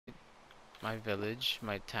my village,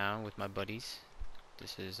 my town with my buddies.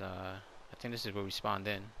 This is I think this is where we spawned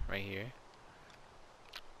in, right here.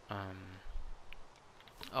 Um,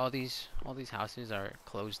 all these houses are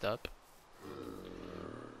closed up.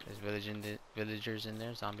 There's villagers in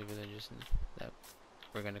there, zombie villagers that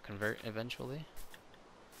we're gonna convert eventually.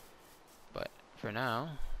 But for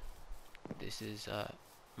now, this is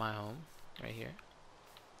my home right here.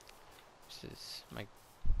 This is my,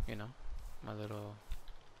 you know, my little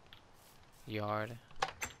yard.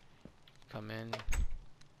 Come in.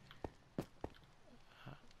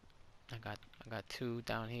 Uh, I got two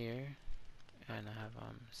down here, and I have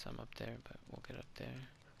some up there, but we'll get up there.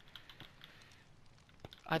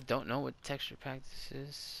 I don't know what texture pack this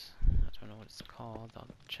is. I don't know what it's called. I'll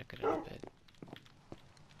check it in a bit.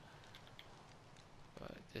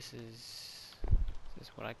 But this is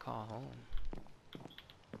what I call home.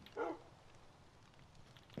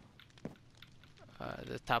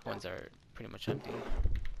 The top ones are pretty much empty.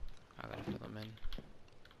 I gotta fill them in.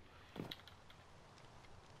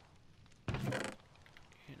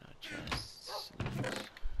 You know, chests.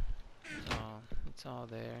 It's all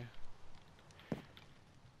there.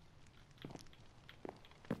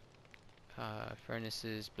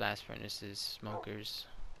 Furnaces, blast furnaces, smokers.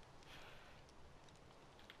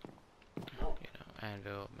 You know,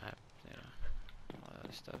 anvil, map. You know, all that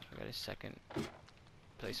other stuff. I got a second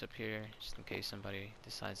place up here, just in case somebody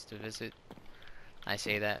decides to visit. I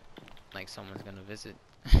say that like someone's gonna visit.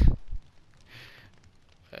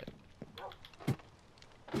 But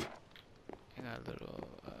I got a little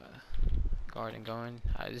garden going.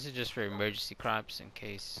 This is just for emergency crops in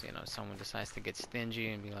case, you know, someone decides to get stingy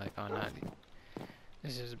and be like, oh no,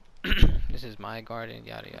 this is this is my garden,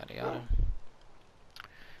 yada yada yada.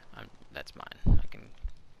 That's mine. I can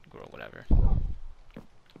grow whatever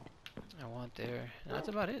I want there. And that's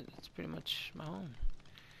about it. It's pretty much my home.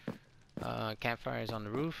 Campfires on the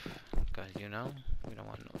roof, because you know we don't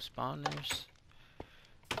want no spawners.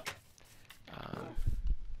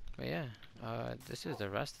 But yeah, this is the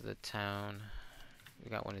rest of the town. We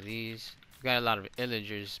got one of these. We got a lot of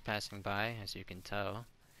villagers passing by, as you can tell.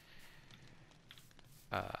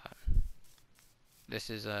 This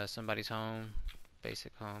is somebody's home,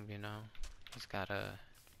 basic home, you know. He's got a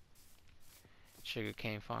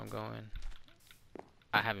sugarcane farm going.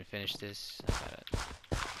 I haven't finished this.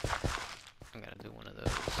 I gotta do one of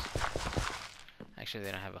those. Actually,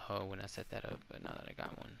 they don't have a hoe when I set that up, but now that I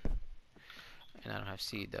got one, and I don't have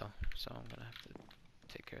seed though, so I'm gonna have to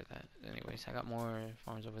take care of that. Anyways, I got more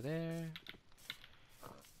farms over there.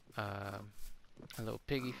 A little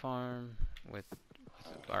piggy farm with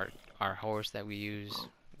our horse that we use.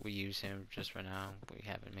 We use him just for now. We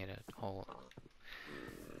haven't made a whole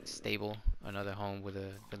stable, another home with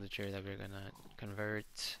a villager that we're gonna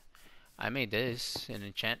convert. I made this an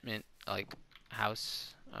enchantment like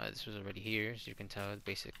house. This was already here, as you can tell.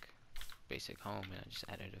 Basic home, and I just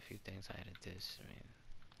added a few things. I added this. I mean,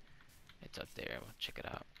 it's up there. We'll check it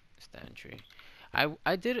out. It's the entry. I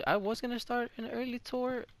was gonna start an early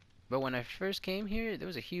tour, but when I first came here, there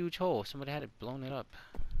was a huge hole. Somebody had blown it up,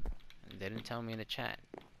 and they didn't tell me in the chat.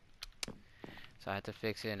 So I had to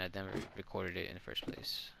fix it, and I never recorded it in the first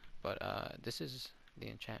place. But this is the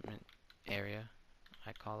enchantment area,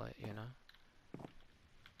 I call it, you know.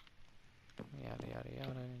 Yada yada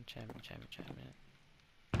yada, enchantment.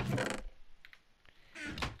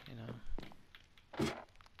 You know.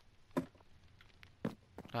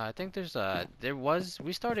 I think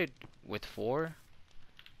we started with 4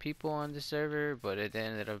 people on the server, but it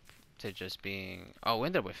ended up to just being, we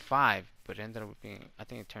ended up with 5, but it ended up being, I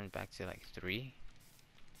think it turned back to like 3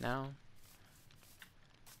 now.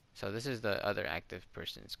 So this is the other active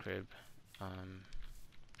person's crib,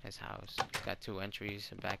 his house. It's got 2 entries,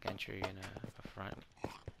 a back entry and a front.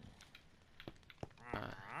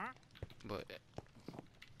 But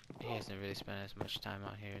he hasn't really spent as much time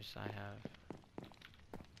out here as I have.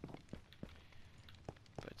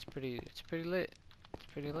 But it's pretty lit. It's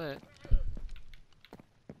pretty lit.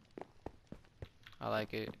 I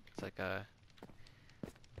like it. It's like a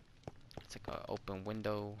open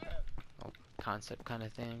window concept kind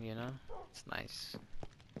of thing, you know? It's nice.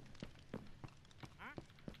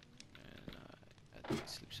 And I think it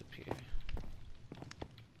sleeps up here.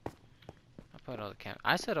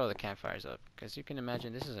 I set all the campfires up because you can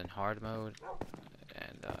imagine this is in hard mode,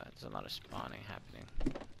 and there's a lot of spawning happening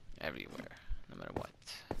everywhere, no matter what.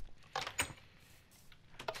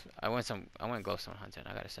 So I went glowstone hunting.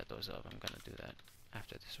 I gotta set those up. I'm gonna do that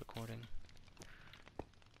after this recording.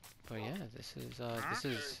 But yeah, this is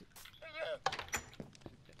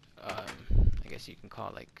I guess you can call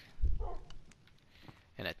it like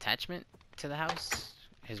an attachment to the house.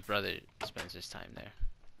 his brother spends his time there.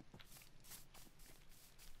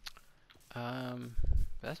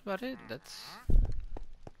 That's about it. That's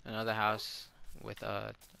another house with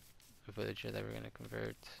a villager that we're gonna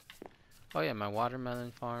convert. Oh yeah, my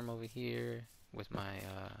watermelon farm over here with my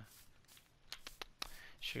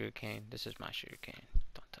sugar cane. This is my sugar cane.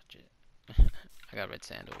 Don't touch it. I got red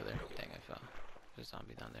sand over there. Dang, I fell. There's a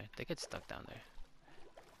zombie down there. They get stuck down there.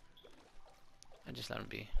 I just let them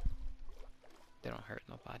be. They don't hurt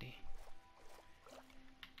nobody.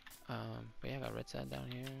 But yeah, I got red sand down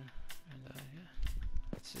here, and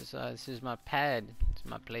yeah, this is my pad. It's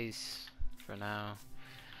my place for now.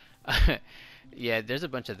 Yeah, there's a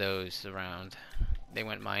bunch of those around. They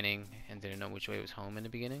went mining and didn't know which way was home in the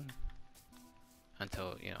beginning,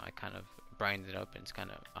 until you know I kind of brightened it up, and it's kind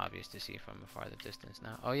of obvious to see from a farther distance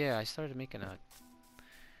now. Oh yeah, I started making a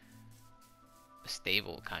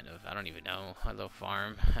stable kind of. I don't even know, a little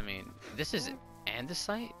farm. I mean, this is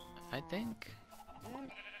andesite, I think.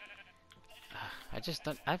 I just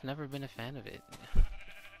don't. I've never been a fan of it.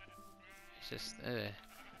 It's just.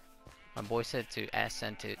 My boy said to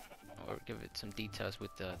accent it or give it some details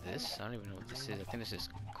with this. I don't even know what this is. I think this is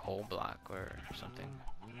coal block or something.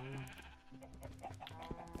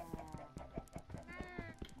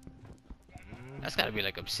 That's gotta be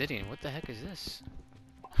like obsidian. What the heck is this?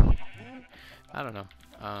 I don't know.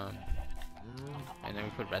 And then we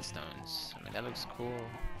put redstones. I mean, that looks cool.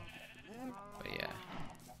 But yeah.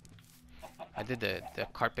 I did the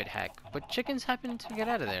carpet hack. But chickens happen to get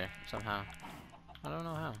out of there somehow. I don't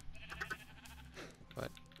know how.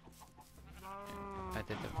 But I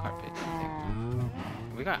did the carpet thing.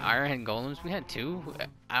 We got iron golems. We had two.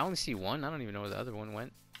 I only see one. I don't even know where the other one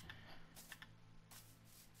went.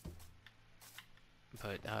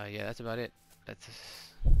 But yeah, that's about it. That's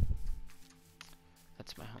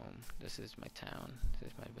my home. This is my town.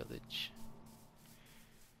 This is my village.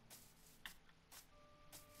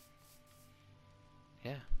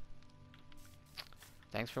 Yeah.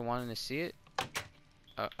 Thanks for wanting to see it.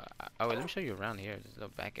 Oh, wait, let me show you around here. There's a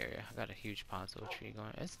little back area. I got a huge ponzo tree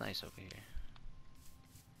going. It's nice over here.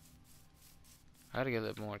 I gotta get a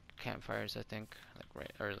little more campfires, I think. Like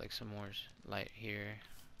right, or like some more light here,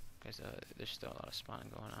 because there's still a lot of spawning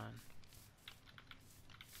going on.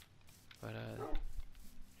 But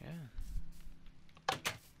yeah.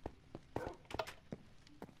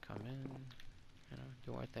 Come in, you know,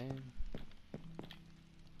 do our thing.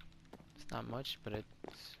 It's not much, but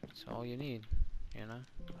it's all you need, you know.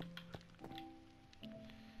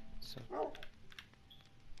 So,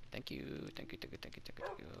 thank you.